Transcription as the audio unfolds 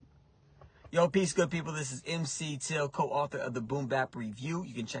Yo, peace, good people. This is MC Till, co-author of the Boom Bap Review.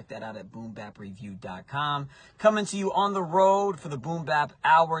 You can check that out at boombapreview.com. Coming to you on the road for the Boom Bap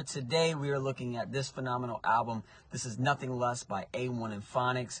Hour. Today, we are looking at this phenomenal album. This is Nothing Less by A1 and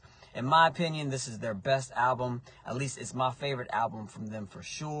Phonics. In my opinion, this is their best album. At least it's my favorite album from them for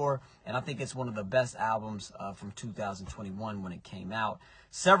sure. And I think it's one of the best albums from 2021 when it came out.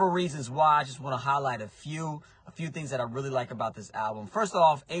 Several reasons why. I just want to highlight a few things that I really like about this album. First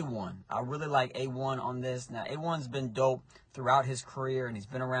off, A1. I really like A1 on this. Now, A1's been dope throughout his career, and he's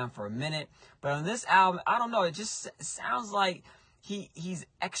been around for a minute. But on this album, I don't know, it just sounds like he's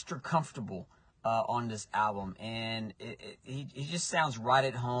extra comfortable on this album. And he just sounds right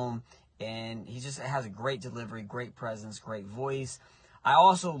at home, and he just has a great delivery, great presence, great voice. I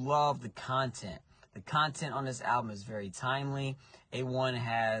also love the content. The content on this album is very timely. A1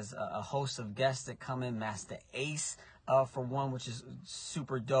 has a host of guests that come in. Master Ace, for one, which is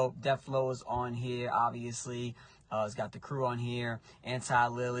super dope. Death Flow is on here, obviously. It's got the crew on here.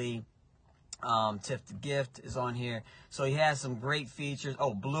 Anti-Lily, Tiff the Gift is on here. So he has some great features.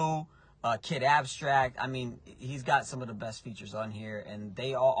 Oh, Blue, Kid Abstract. I mean, he's got some of the best features on here. And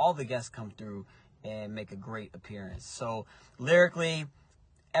they all the guests come through and make a great appearance. So lyrically,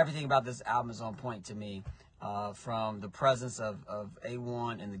 everything about this album is on point to me, from the presence of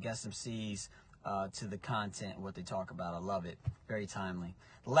A1 and the guest MCs to the content, what they talk about. I love it. Very timely.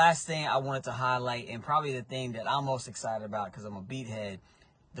 The last thing I wanted to highlight, and probably the thing that I'm most excited about because I'm a beat head,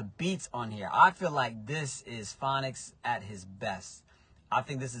 the beats on here. I feel like this is Phonics at his best. I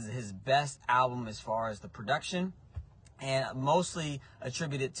think this is his best album as far as the production, and mostly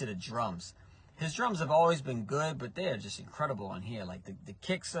attributed to the drums. His drums have always been good, but they're just incredible on here. Like the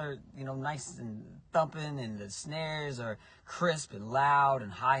kicks are, nice and thumping, and the snares are crisp and loud,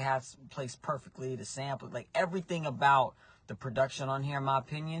 and hi-hats placed perfectly, the sample, like everything about the production on here, in my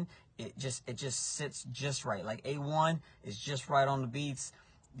opinion, it just sits just right. Like A1 is just right on the beats.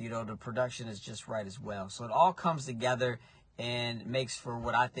 The production is just right as well. So it all comes together and makes for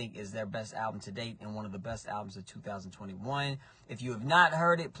what I think is their best album to date and one of the best albums of 2021. If you have not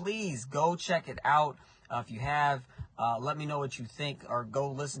heard it, please go check it out. If you have, let me know what you think, or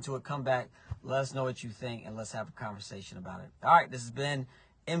go listen to it, come back, let us know what you think, and let's have a conversation about it. All right, this has been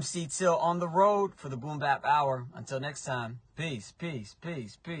MC Till on the road for the Boom Bap Hour. Until next time, peace, peace,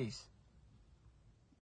 peace, peace.